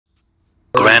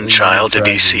Grandchild to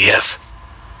DCF.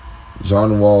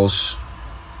 John Walsh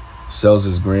sells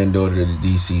his granddaughter to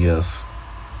DCF.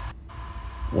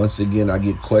 Once again, I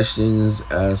get questions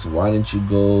as why didn't you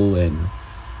go and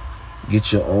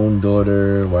get your own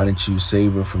daughter? Why didn't you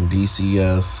save her from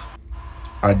DCF?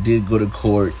 I did go to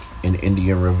court in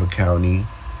Indian River County.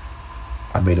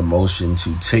 I made a motion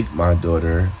to take my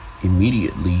daughter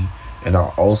immediately, and I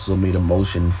also made a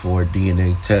motion for a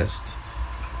DNA test.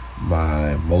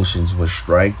 My motions were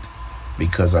striked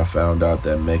because I found out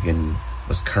that Megan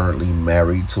was currently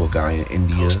married to a guy in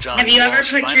India. Have you ever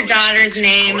put your daughter's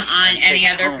name on any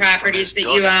other properties that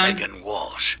you own? Megan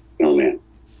Walsh. No, ma'am.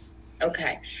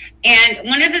 Okay. And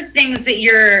one of the things that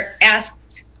you're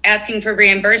asking for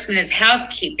reimbursement is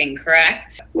housekeeping,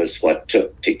 correct? Was what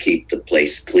took to keep the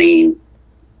place clean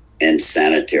and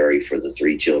sanitary for the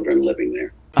 3 children living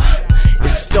there.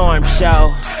 It's Storm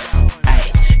Show.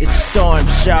 It's Storm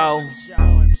Show.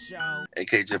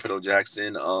 AK Jipito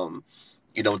Jackson.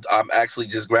 You know, I'm actually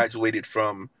just graduated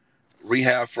from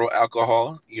rehab for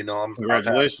alcohol. You know,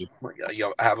 Congratulations.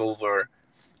 I have over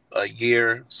a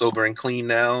year sober and clean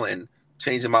now, and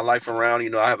changing my life around. You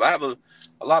know, I have a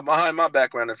lot behind my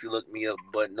background if you look me up,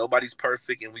 but nobody's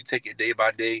perfect, and we take it day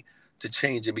by day to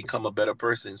change and become a better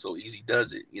person. So easy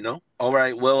does it, you know? All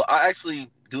right, well, I actually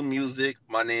do music.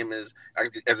 My name is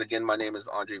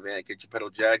Andre Van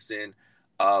Jipito Jackson.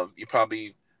 You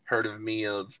probably heard of me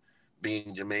of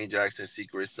being Jermaine Jackson's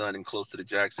secret son and close to the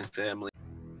Jackson family.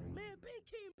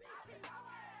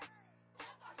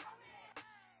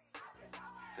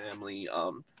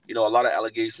 You know, a lot of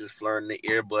allegations flying in the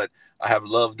air, but I have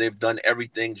love. They've done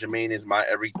everything. Jermaine is my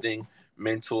everything,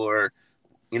 mentor,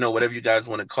 you know, whatever you guys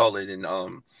want to call it. And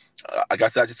like I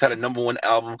said, I just had a #1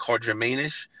 album called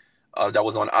Jermaine-ish that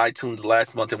was on iTunes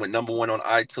last month. It went #1 on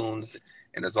iTunes,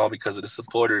 and it's all because of the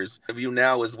supporters. The view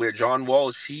now is where John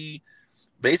Walsh, he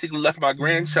basically left my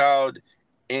grandchild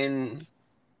in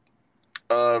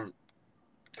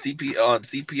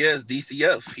CPS,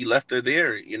 DCF. He left her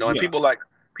there, you know, and people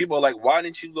are like, why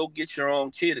didn't you go get your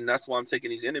own kid? And that's why I'm taking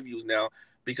these interviews now,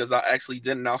 because I actually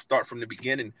didn't. I'll start from the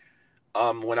beginning.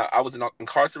 When I was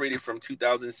incarcerated from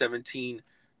 2017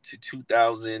 to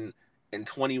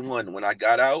 2021. When I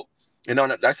got out, you know,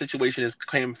 that situation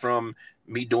came from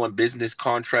me doing business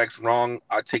contracts wrong.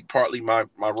 I take partly my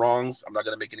wrongs. I'm not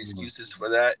going to make any excuses for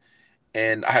that.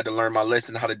 And I had to learn my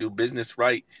lesson how to do business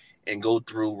right and go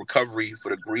through recovery for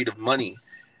the greed of money.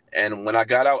 And when I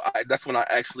got out, that's when I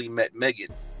actually met Megan.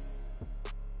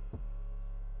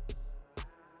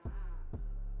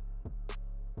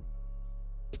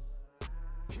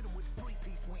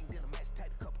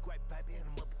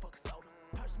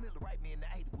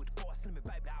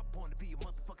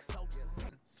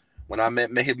 When I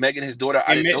met Megan, his daughter,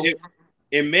 I didn't know.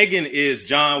 And Megan is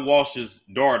John Walsh's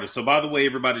daughter. So, by the way,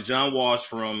 everybody, John Walsh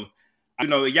from, you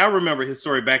know, y'all remember his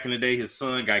story back in the day. His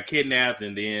son got kidnapped,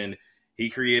 and then he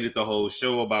created the whole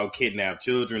show about kidnapped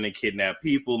children and kidnapped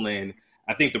people. And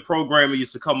I think the programmer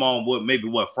used to come on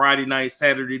Friday nights,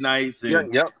 Saturday nights,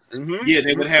 and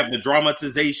they would have the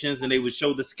dramatizations, and they would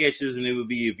show the sketches, and it would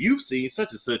be, if you've seen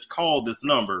such and such, call this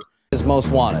number. Is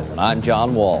most wanted, and I'm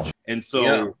John Walsh. And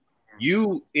so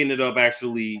you ended up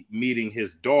actually meeting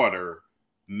his daughter,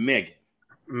 Megan.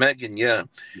 Yeah.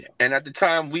 And at the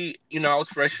time, I was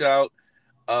fresh out.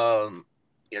 I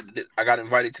got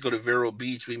invited to go to Vero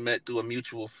Beach. We met through a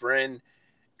mutual friend,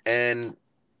 and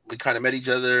we kind of met each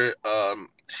other.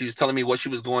 She was telling me what she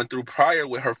was going through prior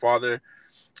with her father,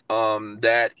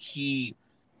 that he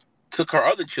took her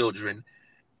other children,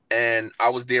 and I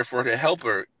was there for her to help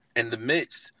her. In the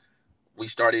midst, we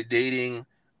started dating,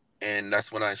 and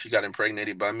that's when she got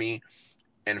impregnated by me.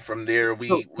 And from there,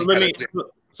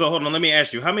 So hold on, let me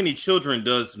ask you, how many children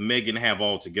does Megan have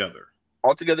altogether?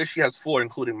 Altogether, she has 4,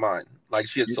 including mine. Like,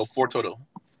 she has 4 total.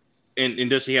 And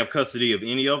does she have custody of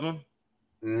any of them?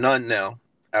 None now.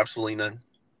 Absolutely none.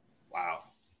 Wow.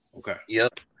 Okay.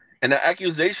 Yep. And the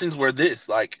accusations were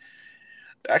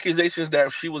accusations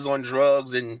that she was on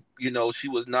drugs, and, you know, she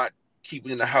was not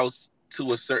keeping the house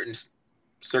to a certain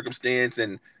circumstance,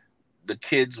 and the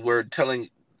kids were told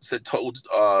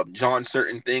John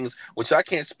certain things, which I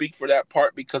can't speak for that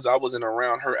part because I wasn't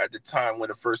around her at the time when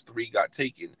the first 3 got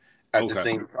taken at the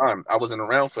same time. I wasn't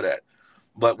around for that.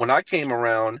 But when I came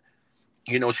around,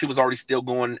 you know, she was already still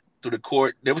going through the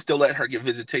court. They would still let her get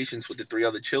visitations with the 3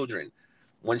 other children.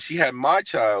 When she had my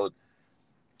child,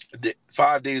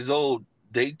 5 days old,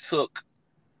 they took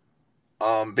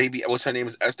baby, what's her name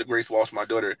is Esther Grace Walsh, my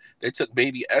daughter. They took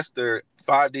baby Esther,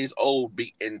 5 days old,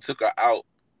 and took her out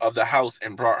of the house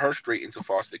and brought her straight into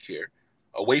foster care.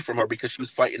 away from her because she was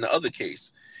fighting the other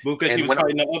case. Because she was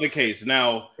fighting the other case.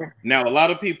 Now a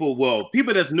lot of people,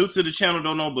 people that's new to the channel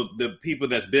don't know, but the people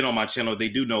that's been on my channel, they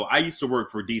do know. I used to work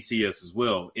for DCS as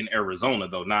well in Arizona,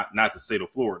 though, not the state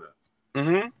of Florida.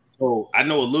 Mm-hmm. So I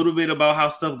know a little bit about how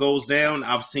stuff goes down.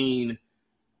 I've seen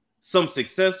some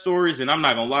success stories, and I'm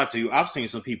not gonna lie to you, I've seen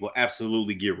some people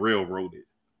absolutely get railroaded.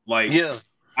 Like, yeah,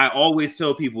 I always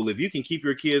tell people, if you can keep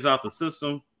your kids out the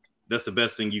system, that's the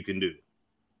best thing you can do.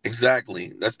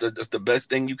 Exactly. That's the best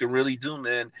thing you can really do,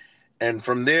 man. And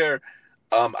from there,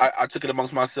 I took it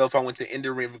amongst myself. I went to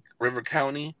Indian River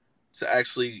County to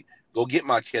actually go get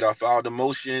my kid. I filed a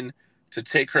motion to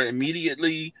take her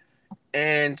immediately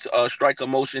and strike a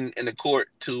motion in the court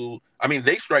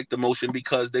they strike the motion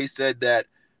because they said that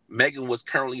Megan was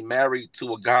currently married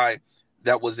to a guy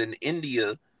that was in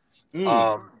India.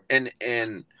 And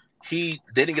they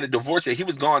didn't get a divorce yet. He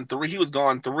was gone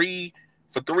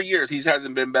for 3 years. He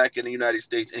hasn't been back in the United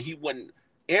States, and he wouldn't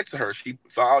answer her. She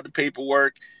filed the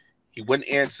paperwork. He wouldn't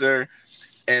answer.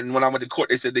 And when I went to court,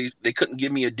 they said they couldn't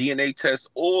give me a DNA test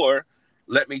or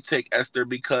let me take Esther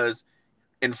because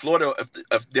in Florida,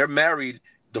 if they're married,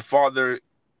 the father,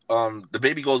 the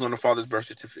baby goes on the father's birth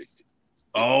certificate.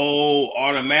 Oh,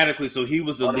 automatically. So he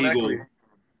was illegal.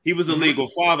 He was a legal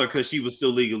father because she was still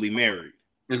legally married.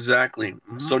 Exactly.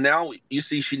 Mm-hmm. So now you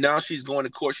see, she's going to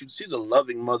court. She's a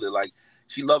loving mother. Like,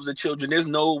 she loves the children. There's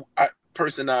no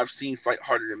person I've seen fight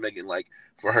harder than Megan, like,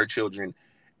 for her children.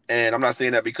 And I'm not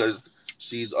saying that because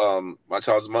she's my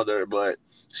child's mother, but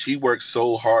she works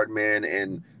so hard, man.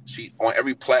 And she on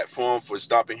every platform for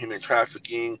stopping human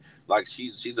trafficking. Like,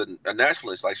 she's a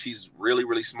nationalist. Like, she's really,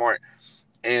 really smart.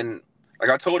 And like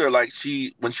I told her, like,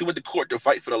 when she went to court to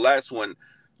fight for the last one,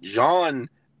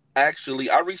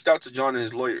 I reached out to John and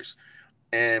his lawyers,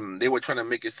 and they were trying to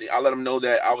make it seem. I let them know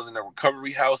that I was in a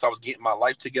recovery house. I was getting my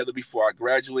life together before I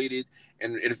graduated.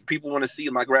 And if people want to see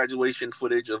my graduation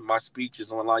footage of my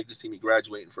speeches online, you can see me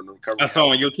graduating from the recovery house. I saw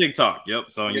on your TikTok. Yep,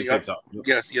 saw on your TikTok. Yep.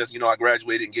 Yes. I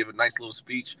graduated and gave a nice little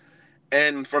speech.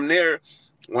 And from there,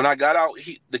 when I got out,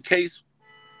 the case.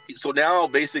 So now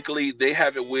basically they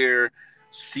have it where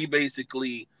she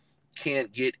basically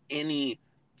can't get any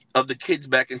of the kids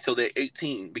back until they're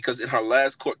 18, because in her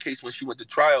last court case when she went to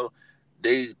trial,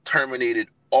 they terminated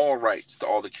all rights to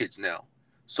all the kids now.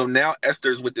 So now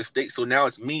Esther's with the state. So now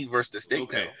it's me versus the state.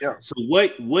 Okay. Now. Yeah. So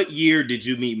what year did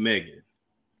you meet Megan?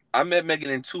 I met Megan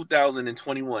in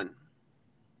 2021.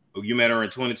 Oh, you met her in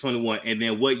 2021. And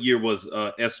then what year was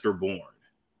Esther born?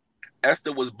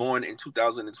 Esther was born in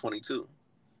 2022.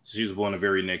 So she was born the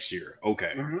very next year.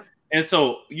 Okay. Mm-hmm. And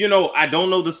so, I don't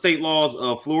know the state laws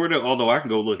of Florida, although I can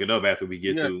go look it up after we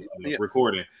get through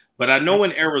recording. But I know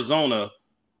in Arizona,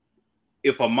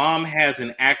 if a mom has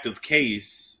an active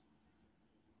case,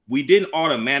 we didn't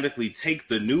automatically take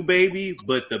the new baby,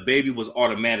 but the baby was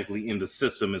automatically in the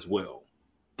system as well.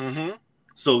 Mm-hmm.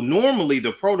 So normally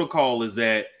the protocol is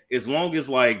that as long as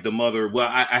like the mother,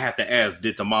 I have to ask,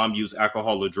 did the mom use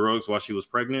alcohol or drugs while she was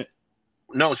pregnant?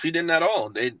 No, she didn't at all.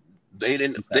 They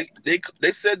didn't.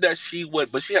 They said that she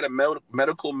would, but she had a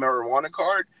medical marijuana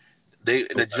card.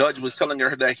 The judge was telling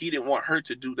her that he didn't want her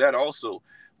to do that also,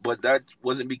 but that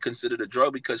wasn't be considered a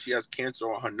drug because she has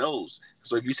cancer on her nose.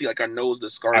 So if you see like her nose, the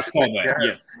scar. I saw that.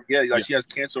 Yes. Yeah, like she has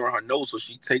cancer on her nose, so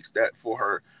she takes that for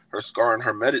her scar and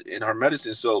her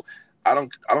medicine. So I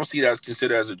don't see that as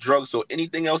considered as a drug. So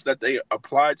anything else that they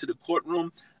apply to the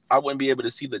courtroom, I wouldn't be able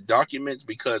to see the documents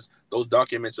because those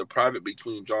documents are private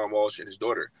between John Walsh and his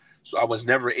daughter. So I was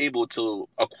never able to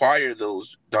acquire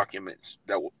those documents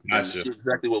that see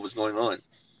exactly what was going on.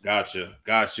 Gotcha.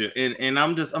 And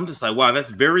I'm just like, wow, that's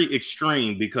very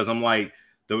extreme, because I'm like,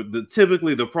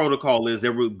 typically the protocol is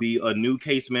there would be a new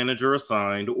case manager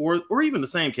assigned, or even the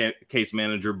same case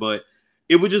manager, but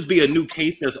it would just be a new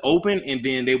case that's open, and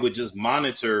then they would just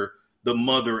monitor the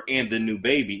mother and the new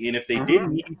baby. And if they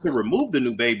didn't need to remove the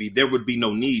new baby, there would be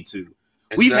no need to.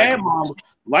 Exactly. We've had moms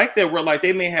like that where like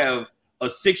they may have a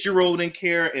 6-year-old in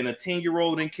care and a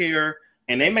 10-year-old in care,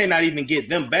 and they may not even get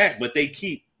them back, but they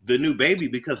keep the new baby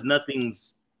because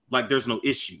nothing's like, there's no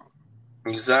issue.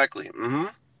 Exactly. Mm-hmm.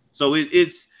 So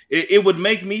it would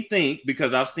make me think,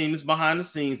 because I've seen this behind the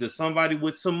scenes, that somebody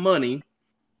with some money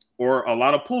or a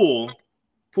lot of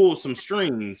pull some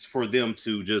strings for them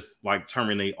to just like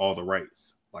terminate all the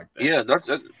rights like that. Yeah,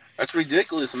 that's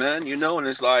ridiculous, man. And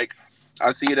it's like,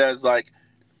 I see it as like,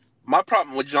 my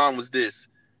problem with John was this.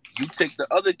 You take the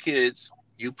other kids,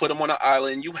 you put them on an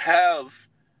island. You have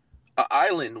an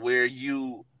island where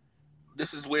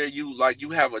this is where you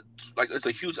have it's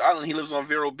a huge island. He lives on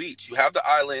Vero Beach. You have the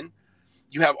island.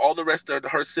 You have all the rest of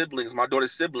her siblings, my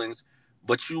daughter's siblings,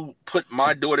 but you put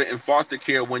my daughter in foster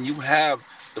care when you have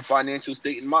the financial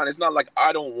state in mind. It's not like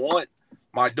I don't want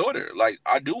my daughter. Like,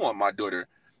 I do want my daughter,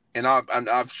 and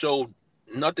I've showed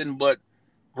nothing but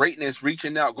greatness,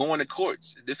 reaching out, going to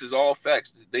courts. This is all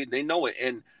facts. They know it.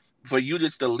 And for you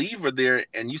just to leave her there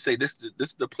and you say this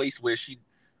is the place where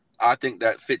I think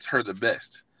that fits her the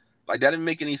best. Like, that didn't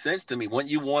make any sense to me. When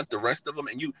you want the rest of them,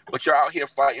 but you're out here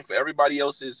fighting for everybody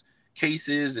else's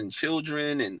cases and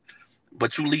children,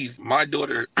 but you leave my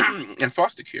daughter in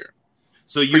foster care.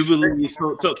 So you believe?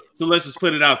 So let's just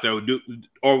put it out there.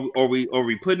 Are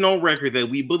we putting on record that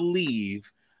we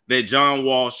believe that John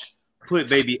Walsh put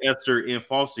baby Esther in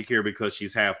foster care because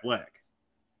she's half black?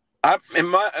 In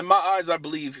my eyes, I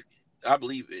believe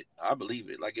it.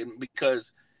 Like,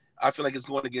 because I feel like it's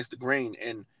going against the grain.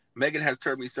 And Megan has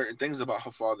told me certain things about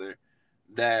her father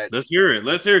that. Let's hear it.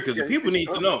 Because the people need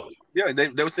to know. Yeah,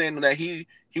 they were saying that he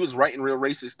was writing real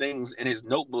racist things in his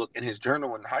notebook, in his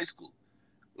journal in high school.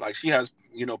 Like, she has,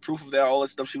 proof of that, all that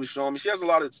stuff she was showing me. She has a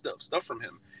lot of stuff from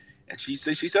him. And she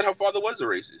said her father was a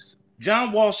racist.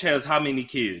 John Walsh has how many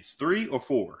kids? 3 or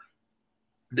 4?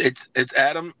 It's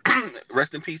Adam.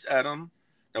 Rest in peace, Adam.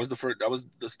 That was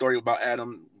the story about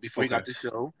Adam before he got the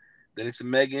show. Then it's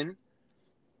Megan.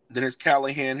 Then it's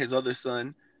Callahan, his other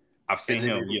son. I've seen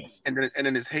him, yes. And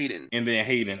then it's Hayden. And then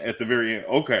Hayden at the very end.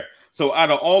 Okay. So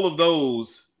out of all of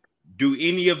those, do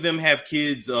any of them have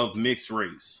kids of mixed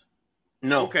race?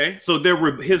 No. Okay. So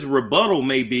his rebuttal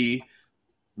may be,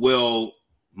 well,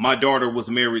 my daughter was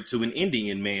married to an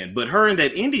Indian man, but her and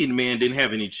that Indian man didn't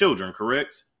have any children,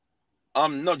 correct?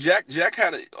 No,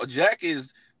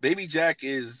 baby Jack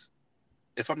is,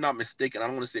 if I'm not mistaken, I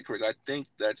don't want to say it correct. I think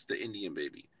that's the Indian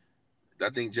baby. I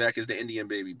think Jack is the Indian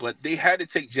baby, but they had to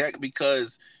take Jack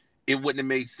because it wouldn't have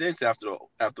made sense after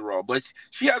all. But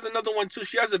she has another one too.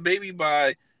 She has a baby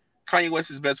by Kanye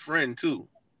West's best friend too.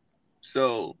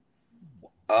 So,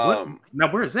 now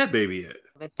where's that baby at?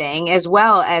 Thing, as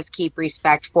well as keep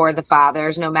respect for the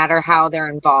fathers, no matter how they're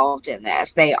involved in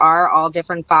this. They are all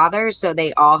different fathers, so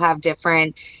they all have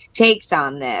different takes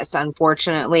on this.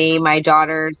 Unfortunately, my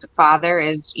daughter's father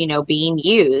is, being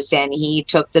used, and he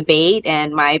took the bait,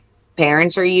 and my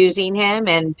parents are using him,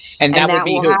 and that would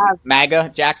be who?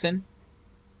 MAGA Jackson?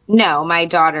 No, my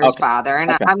daughter's father,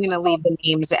 and I'm going to leave the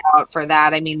names out for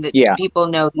that. I mean, people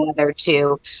know the other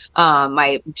two.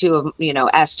 My two of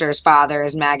Esther's father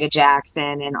is MAGA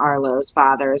Jackson, and Arlo's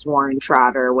father is Warren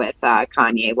Trotter with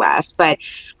Kanye West. But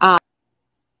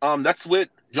that's with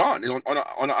John on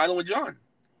an island with John.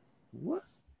 What?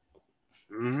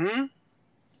 Mm-hmm.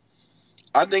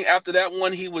 I think after that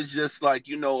one, he was just like,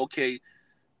 okay,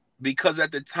 because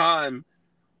at the time,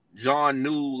 John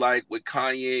knew, like, with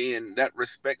Kanye and that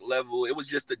respect level, it was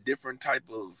just a different type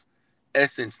of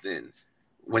essence then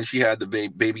when she had the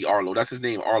baby Arlo. That's his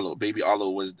name, Arlo. Baby Arlo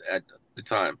was at the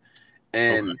time.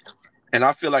 And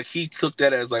I feel like he took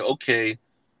that as like, okay,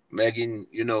 Megan,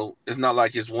 it's not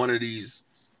like it's one of these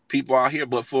people out here,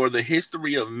 but for the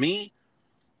history of me,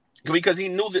 because he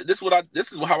knew that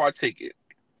this is how I take it.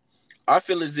 I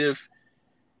feel as if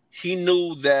he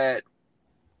knew that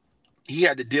he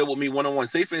had to deal with me one-on-one.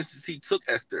 Say, for instance, he took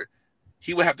Esther,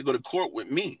 he would have to go to court with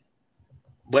me.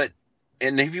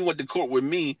 And if he went to court with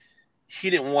me, he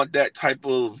didn't want that type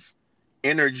of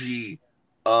energy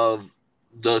of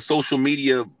the social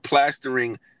media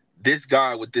plastering this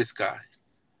guy with this guy.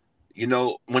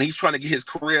 When he's trying to get his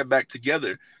career back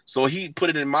together. So he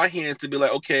put it in my hands to be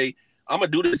like, okay, I'm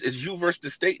going to do this. It's you versus the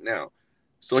state now.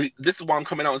 So this is why I'm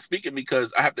coming out and speaking,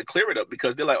 because I have to clear it up,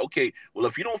 because they're like, okay, well,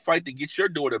 if you don't fight to get your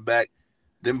daughter back,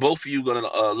 then both of you going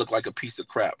to look like a piece of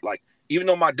crap. Like, even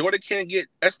though my daughter can't get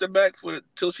Esther back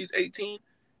till she's 18,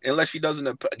 unless she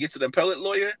doesn't get to the appellate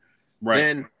lawyer,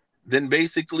 right? Then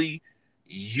basically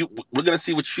we're going to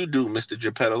see what you do, Mr.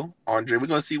 Geppetto, Andre. We're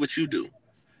going to see what you do.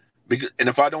 And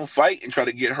if I don't fight and try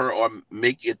to get her or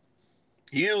make it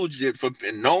huge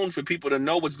and known for people to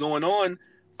know what's going on,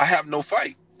 I have no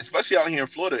fight. Especially out here in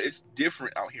Florida. It's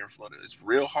different out here in Florida. It's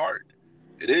real hard.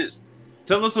 It is.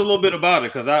 Tell us a little bit about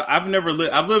it, because I've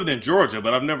lived in Georgia,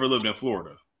 but I've never lived in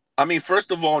Florida. I mean, first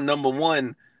of all, number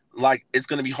one, like, it's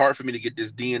going to be hard for me to get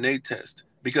this DNA test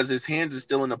because his hands is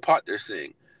still in the pot, they're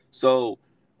saying. So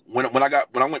when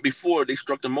I went before, they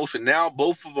struck the motion. Now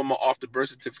both of them are off the birth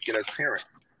certificate as parents.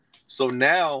 So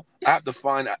now I have to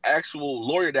find an actual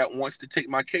lawyer that wants to take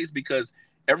my case, because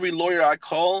every lawyer I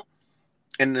call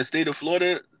in the state of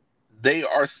Florida, they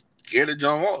are scared of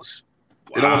John Walsh.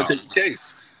 Wow. They don't want to take the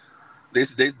case. They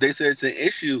said it's an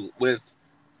issue with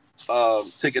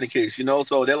taking the case,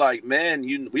 So they're like, man,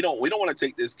 we don't want to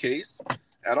take this case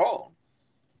at all.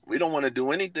 We don't want to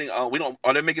do anything. Or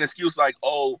they're making an excuse like,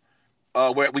 oh,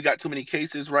 where we got too many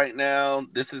cases right now.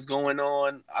 This is going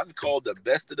on. I've called the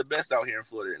best of the best out here in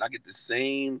Florida, and I get the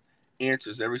same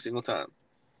answers every single time.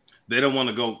 They don't want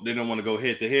to go. They don't want to go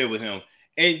head to head with him.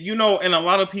 And you know, and a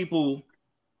lot of people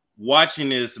watching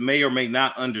this may or may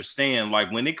not understand.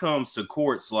 Like when it comes to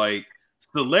courts, like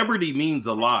celebrity means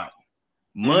a lot.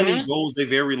 Money goes a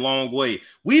very long way.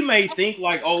 We may think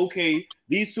like, oh, okay,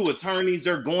 these two attorneys,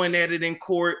 they're going at it in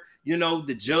court. You know,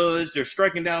 the judge, they're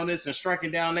striking down this and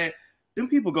striking down that. Them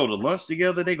people go to lunch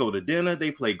together. They go to dinner.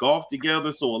 They play golf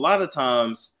together. So a lot of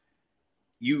times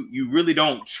you really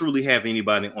don't truly have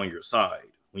anybody on your side.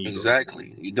 When you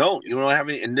exactly. You don't have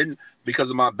any. And then because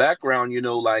of my background, you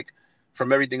know, like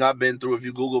from everything I've been through, if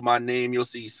you Google my name, you'll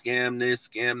see scam this,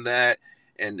 scam that,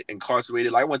 and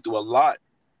incarcerated. I went through a lot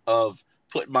of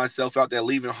putting myself out there,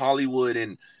 leaving Hollywood,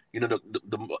 and you know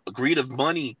the greed of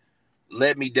money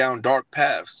led me down dark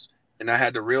paths, and I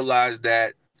had to realize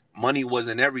that money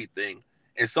wasn't everything.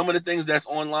 And some of the things that's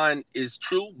online is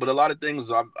true, but a lot of things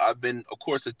I've been, of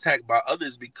course, attacked by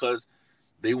others because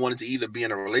they wanted to either be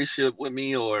in a relationship with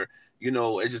me or, you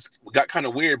know, it just got kind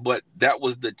of weird. But that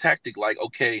was the tactic. Like,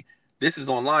 okay, this is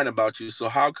online about you, so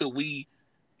how could we?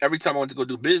 Every time I went to go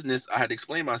do business, I had to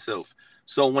explain myself.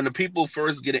 So when the people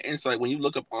first get an insight, when you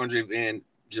look up Andre Van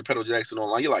Geppetto Jackson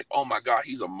online, you're like, oh my God,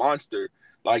 he's a monster.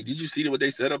 Like, did you see what they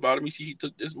said about him? You see, he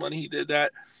took this money, he did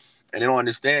that. And they don't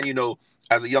understand, you know,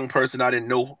 as a young person,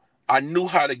 I knew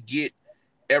how to get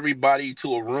everybody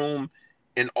to a room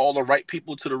and all the right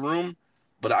people to the room,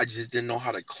 but I just didn't know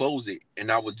how to close it.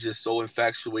 And I was just so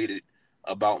infatuated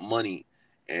about money.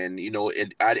 And, you know,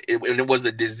 it was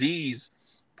a disease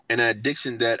and an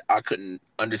addiction that I couldn't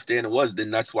understand it was. Then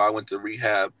that's why I went to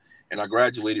rehab and I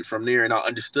graduated from there, and I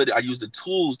understood it. I used the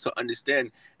tools to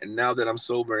understand. And now that I'm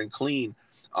sober and clean,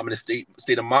 I'm in a state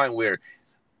of mind where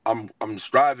I'm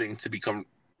striving to become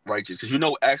righteous. Because, you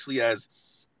know, actually, as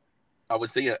I would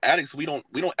say, addicts, we don't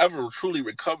ever truly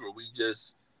recover. We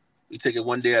take it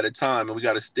one day at a time, and we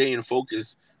got to stay in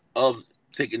focus of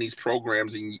taking these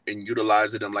programs and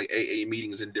utilizing them like AA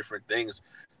meetings and different things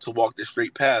to walk the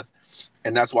straight path.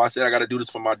 And that's why I said I got to do this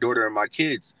for my daughter and my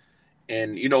kids.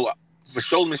 And, you know, for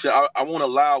showmanship, I won't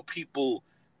allow people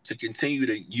to continue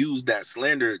to use that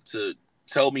slander to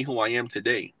tell me who I am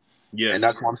today. Yes. And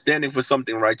that's why I'm standing for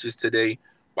something righteous today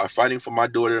by fighting for my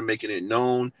daughter and making it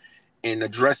known and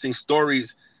addressing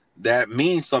stories that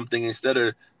mean something instead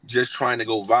of just trying to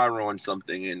go viral on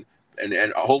something.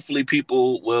 And hopefully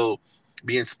people will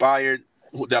be inspired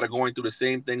that are going through the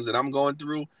same things that I'm going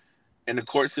through in the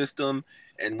court system,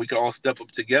 and we can all step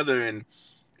up together and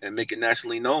make it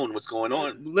nationally known what's going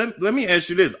on. Let me ask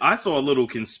you this. I saw a little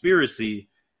conspiracy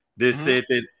that said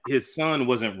that his son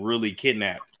wasn't really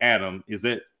kidnapped. Adam, is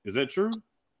that true?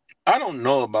 I don't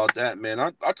know about that, man.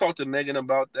 I talked to Megan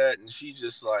about that, and she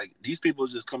just like, these people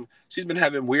just come. She's been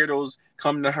having weirdos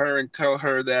come to her and tell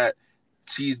her that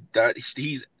he's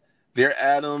their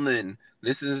Adam and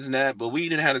this is and that. But we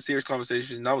didn't have a serious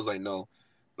conversation, and I was like, no.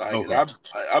 Like, okay.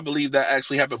 I believe that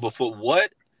actually happened, but for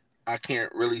what, I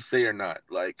can't really say or not.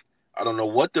 Like, I don't know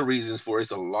what the reasons for.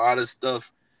 It's a lot of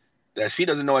stuff that she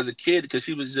doesn't know as a kid because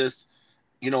she was just,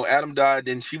 you know, Adam died,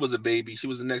 then she was a baby. She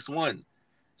was the next one.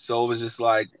 So it was just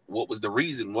like, what was the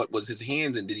reason? What was his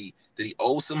hands? And did he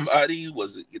owe somebody?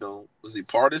 Was it, you know, was he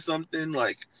part of something?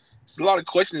 Like, it's a lot of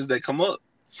questions that come up,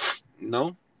 you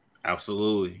know?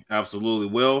 Absolutely. Absolutely.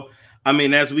 Well, I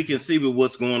mean, as we can see with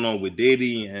what's going on with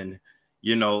Diddy and,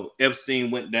 you know,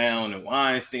 Epstein went down and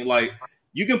Weinstein, like,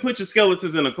 you can put your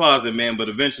skeletons in a closet, man, but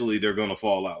eventually they're going to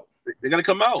fall out. They're going to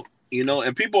come out, you know,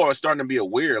 and people are starting to be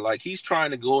aware. Like, he's trying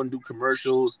to go and do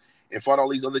commercials and fought all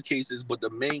these other cases. But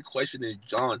the main question is,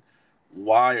 John,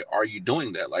 why are you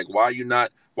doing that? Like, why are you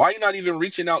not even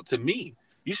reaching out to me?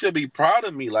 You should be proud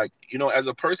of me. Like, you know, as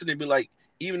a person, to be like,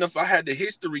 even if I had the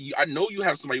history, I know you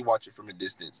have somebody watching from a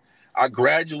distance. I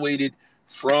graduated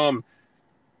from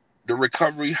the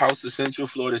recovery house of Central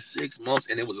Florida 6 months,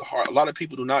 and it was hard. A lot of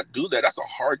people do not do that. That's a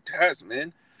hard task,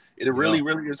 man. It really,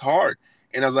 really is hard.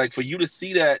 And I was like, for you to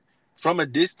see that from a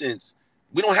distance,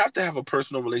 we don't have to have a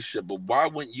personal relationship, but why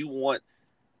wouldn't you want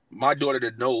my daughter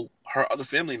to know her other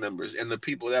family members and the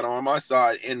people that are on my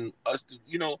side and us to,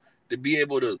 you know, to be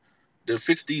able to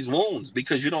fix these wounds?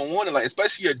 Because you don't want to, like,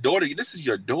 especially your daughter. This is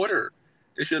your daughter.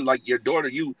 This is like your daughter.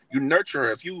 You nurture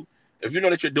her. If you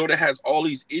know that your daughter has all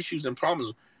these issues and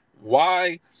problems,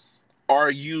 why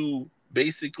are you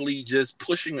basically just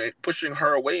pushing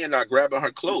her away and not grabbing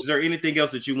her close? Is there anything else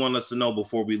that you want us to know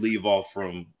before we leave off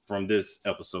from this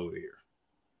episode here?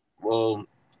 Well,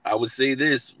 I would say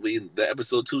this: the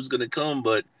episode 2 is going to come,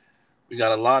 but we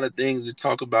got a lot of things to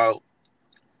talk about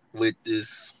with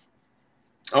this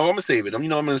Oh, I'm gonna save it. I'm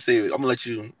gonna save it. I'm gonna let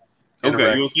you.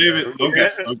 Okay, you'll save it. Okay,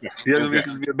 okay. Yeah, okay.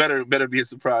 because it better be a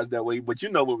surprise that way. But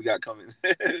you know what we got coming.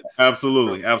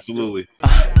 Absolutely, absolutely.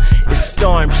 It's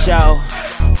Storm Show.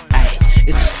 Ay,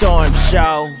 it's Storm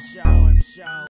Show.